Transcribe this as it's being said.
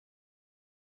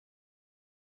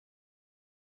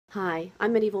Hi,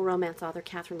 I'm medieval romance author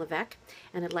Kathryn Veque,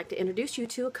 and I'd like to introduce you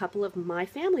to a couple of my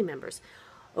family members.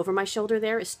 Over my shoulder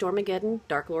there is Stormageddon,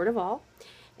 Dark Lord of All,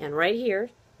 and right here,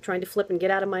 trying to flip and get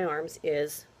out of my arms,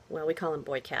 is, well, we call him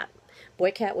Boycat.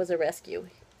 Boycat was a rescue.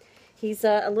 He's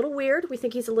a little weird. We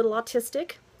think he's a little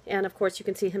autistic, and of course you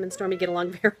can see him and Stormy get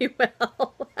along very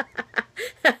well.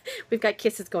 We've got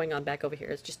kisses going on back over here.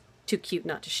 It's just too cute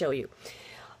not to show you.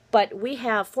 But we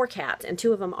have 4 cats, and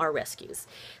 2 of them are rescues.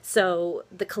 So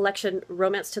the collection,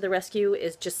 Romance to the Rescue,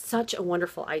 is just such a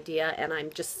wonderful idea, and I'm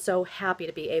just so happy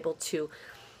to be able to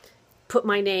put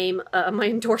my name, my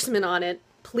endorsement on it.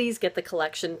 Please get the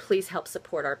collection. Please help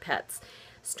support our pets.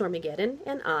 Stormageddon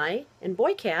and I, and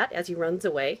Boycat, as he runs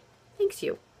away, thanks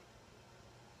you.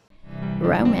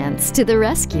 Romance to the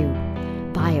rescue.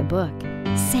 Buy a book.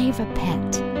 Save a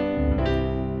pet.